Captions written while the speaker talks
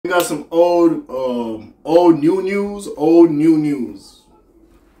We got some old new news.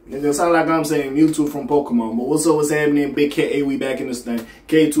 It sound like I'm saying Mewtwo from Pokemon, but what's up, what's happening? Big K.A. we back in this thing.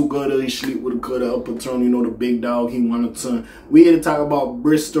 K2 gutter, he sleep with a cutter, upper turn, you know, the big dog, he want to turn. We here to talk about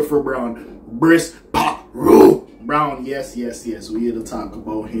Christopher Brown. Brown, yes. We here to talk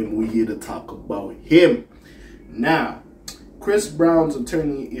about him. Now, Chris Brown's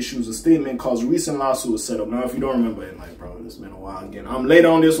attorney issues a statement cause recent lawsuit was set up. Now, if you don't remember it, like, bro, it's been a while again. I'm late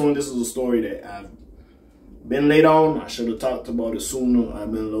on this one. This is a story that I've been late on. I should have talked about it sooner.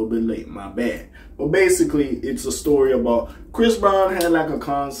 I've been a little bit late. My bad. But basically, it's a story about Chris Brown had like a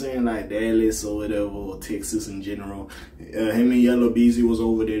concert in like Dallas or whatever, or Texas in general. Him and Yella was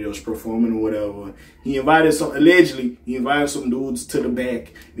over there. They was performing or whatever. Allegedly, he invited some dudes to the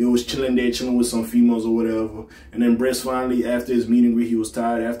back. They was chilling there, chilling with some females or whatever. And then Brett finally, after his meet and greet, he was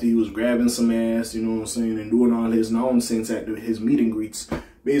tired. After he was grabbing some ass, you know what I'm saying, and doing all his nonsense at his meet and greets.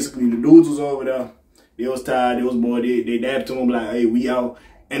 Basically, the dudes was over there. They was tired, they was bored, they dabbed to him like, hey, we out.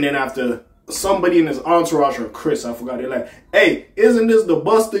 And then after somebody in his entourage, or Chris, I forgot, they're like, hey, isn't this the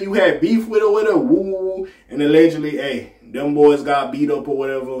Buster you had beef with or whatever? Woo. And allegedly, hey, them boys got beat up or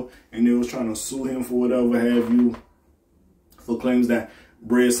whatever, and they was trying to sue him for whatever have you, for claims that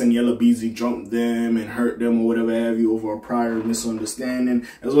Briss and Yella jumped them and hurt them or whatever have you over a prior misunderstanding,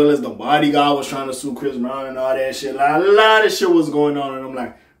 as well as the bodyguard was trying to sue Chris Brown and all that shit. Like, a lot of shit was going on, and I'm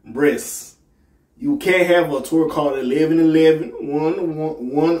like, Briss, you can't have a tour called 11-11,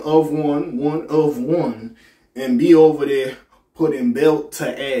 one of one, and be over there putting belt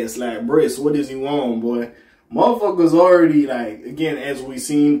to ass. Like, Briss, what does he want, boy? Motherfuckers already, like, again, as we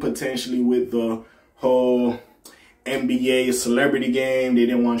seen potentially with the whole NBA celebrity game, they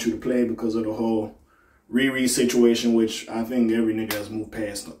didn't want you to play because of the whole Riri situation, which I think every nigga has moved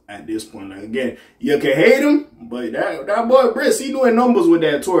past at this point. Like, again, you can hate him, but that boy Briss, he doing numbers with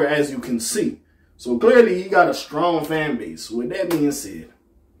that tour, as you can see. So clearly he got a strong fan base. With that being said,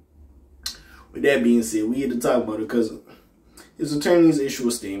 we here to talk about it because his attorneys issue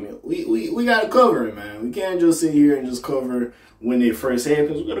a statement. We gotta cover it, man. We can't just sit here and just cover when it first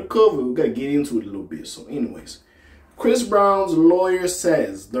happens. We gotta cover it. We gotta get into it a little bit. So anyways, Chris Brown's lawyer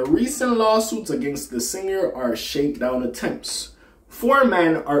says the recent lawsuits against the singer are shakedown attempts. 4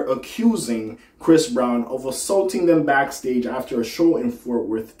 men are accusing Chris Brown of assaulting them backstage after a show in Fort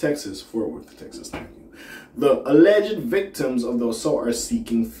Worth, Texas. Thank you. The alleged victims of the assault are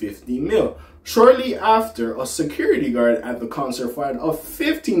seeking $50 million. Shortly after, a security guard at the concert filed a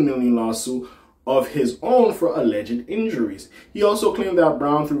 $15 million lawsuit of his own for alleged injuries. He also claimed that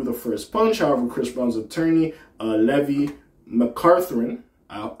Brown threw the first punch. However, Chris Brown's attorney, Levy McCarthy,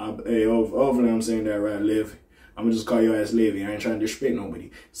 hopefully I'm saying that right, Levy. I'm going to just call your ass Levy. I ain't trying to disrespect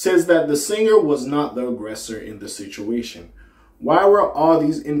nobody. Says that the singer was not the aggressor in the situation. Why were all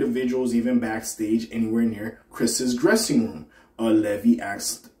these individuals even backstage anywhere near Chris's dressing room? Levy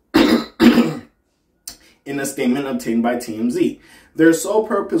asked in a statement obtained by TMZ. Their sole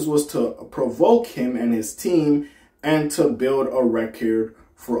purpose was to provoke him and his team and to build a record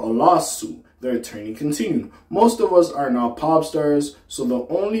for a lawsuit. The attorney continued. Most of us are now pop stars, so the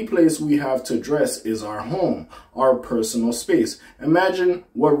only place we have to dress is our home, our personal space. Imagine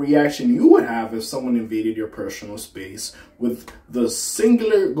what reaction you would have if someone invaded your personal space with the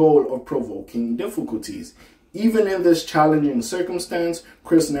singular goal of provoking difficulties. Even in this challenging circumstance,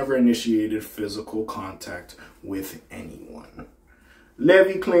 Chris never initiated physical contact with anyone.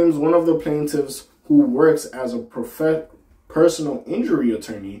 Levy claims one of the plaintiffs, who works as a personal injury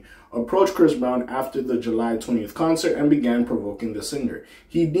attorney, approached Chris Brown after the July 20th concert and began provoking the singer.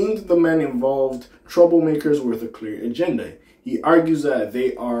 He deemed the men involved troublemakers with a clear agenda. He argues that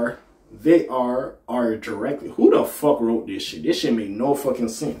they are directly, who the fuck wrote this shit? This shit made no fucking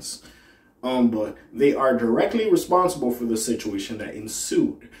sense. But they are directly responsible for the situation that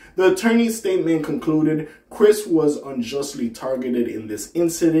ensued. The attorney's statement concluded, Chris was unjustly targeted in this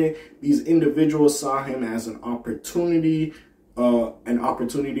incident. These individuals saw him as an opportunity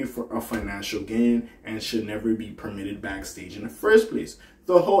for a financial gain and should never be permitted backstage in the first place.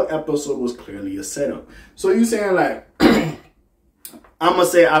 The whole episode was clearly a setup. So you saying, like, I'm gonna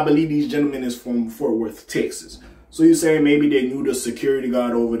say I believe these gentlemen is from Fort Worth, Texas. So you saying maybe they knew the security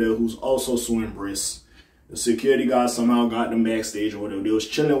guard over there who's also suing Briss. The security guard somehow got them backstage or whatever. They was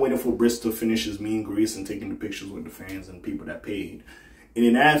chilling waiting for Briss to finish his mean grease and taking the pictures with the fans and people that paid. And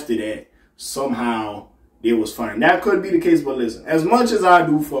then after that, somehow it was fine. That could be the case, but listen, as much as I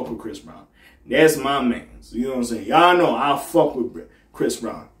do fuck with Chris Brown, that's my man. So you know what I'm saying? Y'all know I fuck with Chris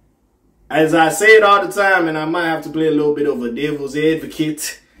Brown. As I say it all the time, and I might have to play a little bit of a devil's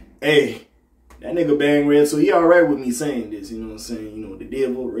advocate, hey, That nigga bang red, so he alright with me saying this, you know what I'm saying? You know, the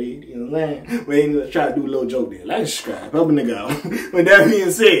devil red, you know what I'm saying? But anyway, try to do a little joke there. Like, subscribe, help a nigga out. With that being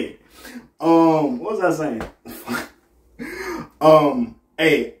said, what was I saying?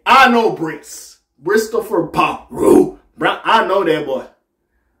 Hey, I know Christopher Pop, I know that boy.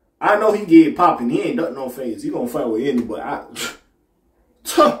 I know he get popping. He ain't done no phase. He gonna fight with anybody.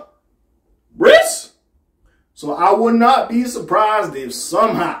 Briss. So I would not be surprised if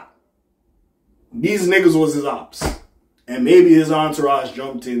somehow these niggas was his ops. And maybe his entourage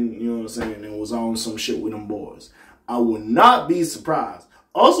jumped in, you know what I'm saying, and was on some shit with them boys. I would not be surprised.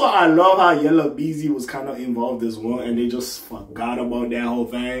 Also, I love how Yella BZ was kind of involved as well, and they just forgot about that whole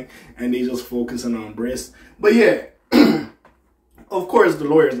thing, and they just focusing on Briss. But yeah, of course, the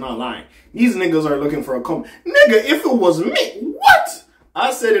lawyer's not lying. These niggas are looking for a Nigga, if it was me, what?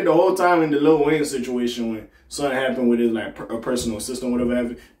 I said it the whole time in the Lil Wayne situation when something happened with his like a personal assistant, whatever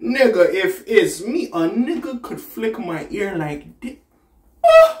have you. Nigga, if it's me, a nigga could flick my ear like this.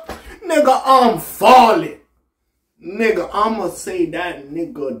 Nigga, I'm falling. Nigga, I'ma say that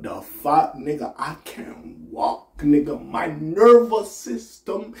nigga the fuck. Nigga, I can't walk. Nigga, my nervous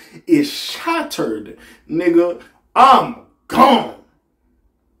system is shattered. Nigga, I'm gone.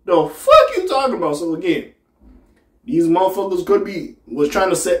 The fuck you talking about? So again, these motherfuckers was trying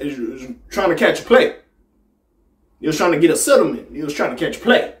to catch a play. He was trying to get a settlement. He was trying to catch a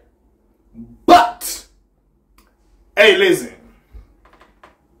play. But, hey, listen.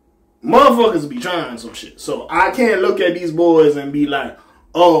 Motherfuckers be trying some shit. So I can't look at these boys and be like,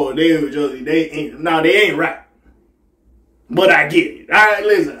 oh, they ain't right. But I get it.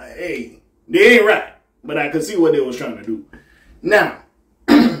 Listen, hey, they ain't right. But I could see what they was trying to do. Now,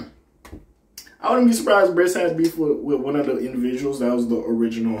 I wouldn't be surprised if Briss has beef with one of the individuals. That was the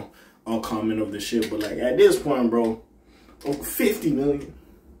original comment of the shit. But like at this point, bro, 50 million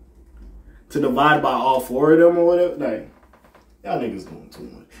to divide by all 4 of them or whatever, like, y'all niggas doing too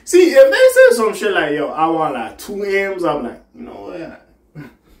much. See, if they said some shit like, yo, I want like 2 M's, I'm like, you know what?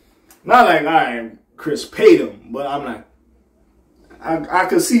 Not like, all right, Chris paid him, but I'm like, I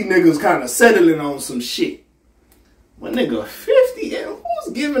could see niggas kind of settling on some shit. But nigga, 50 M's?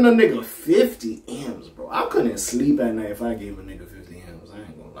 Who's giving a nigga 50 M's, bro? I couldn't sleep at night if I gave a nigga 50 M's. I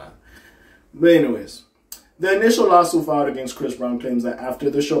ain't gonna lie. But anyways, the initial lawsuit filed against Chris Brown claims that after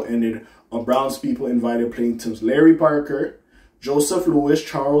the show ended, Brown's people invited plaintiffs Larry Parker, Joseph Lewis,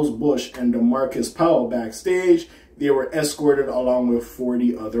 Charles Bush, and DeMarcus Powell backstage. They were escorted along with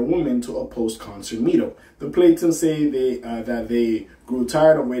 40 other women to a post-concert meetup. The plaintiffs say that they grew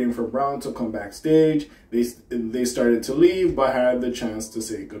tired of waiting for Brown to come backstage. They started to leave, but had the chance to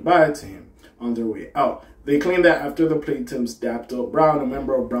say goodbye to him on their way out. They claim that after the plaintiffs dapped up Brown, a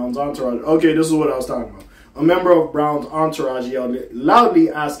member of Brown's entourage... Okay, this is what I was talking about. A member of Brown's entourage yelled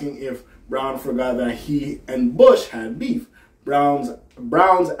loudly asking if Brown forgot that he and Bush had beef. Brown's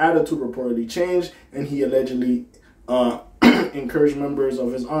attitude reportedly changed, and he allegedly encouraged members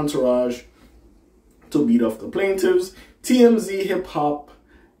of his entourage to beat up the plaintiffs. TMZ Hip Hop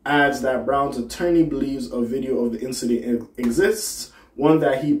adds that Brown's attorney believes a video of the incident exists, one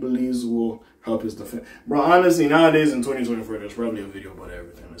that he believes will help his defense. Bro, honestly, nowadays in 2024, there's probably a video about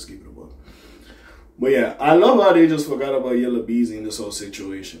everything. Let's keep it above. But yeah, I love how they just forgot about Yella Beezy in this whole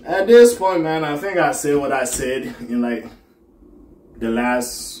situation. At this point, man, I think I said what I said in like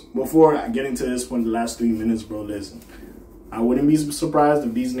before getting to this point, the last 3 minutes, bro. Listen, I wouldn't be surprised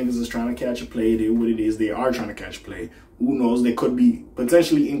if these niggas is trying to catch a play. They what it is. They are trying to catch a play. Who knows? They could be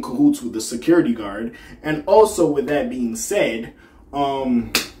potentially in cahoots with the security guard. And also, with that being said,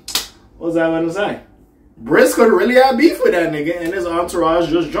 what was I going to say? Briss could really have beef with that nigga, and his entourage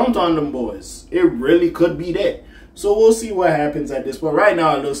just jumped on them boys. It really could be that. So we'll see what happens at this point. Right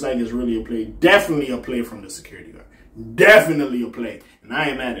now, it looks like it's really a play. Definitely a play from the security guard. Definitely a play. And I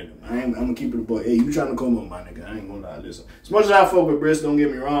ain't mad at him. I'm going to keep it a boy. Hey, you trying to come up, my nigga. I ain't going to lie. Listen. As much as I fuck with Briss, don't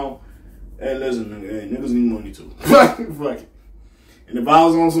get me wrong. Hey, listen, nigga. Hey, niggas need money too. Fuck it. And if I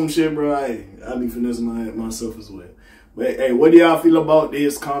was on some shit, bro, I'd be finessing myself as well. But hey, what do y'all feel about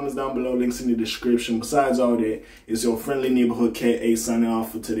this? Comments down below, links in the description. Besides all that, it's your friendly neighborhood K.A. signing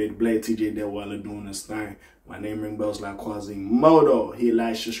off for today. The Black TJ that while doing this thing. My name ring bells like Quasimodo. Hit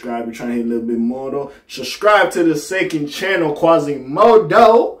like, subscribe. You're trying to hit a little bit more though. Subscribe to the second channel,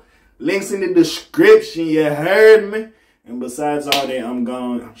 Quasimodo. Links in the description. You heard me. And besides all that, I'm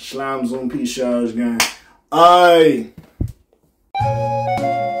gone. Slime Zoom. Peace, y'all. Gang. Aye.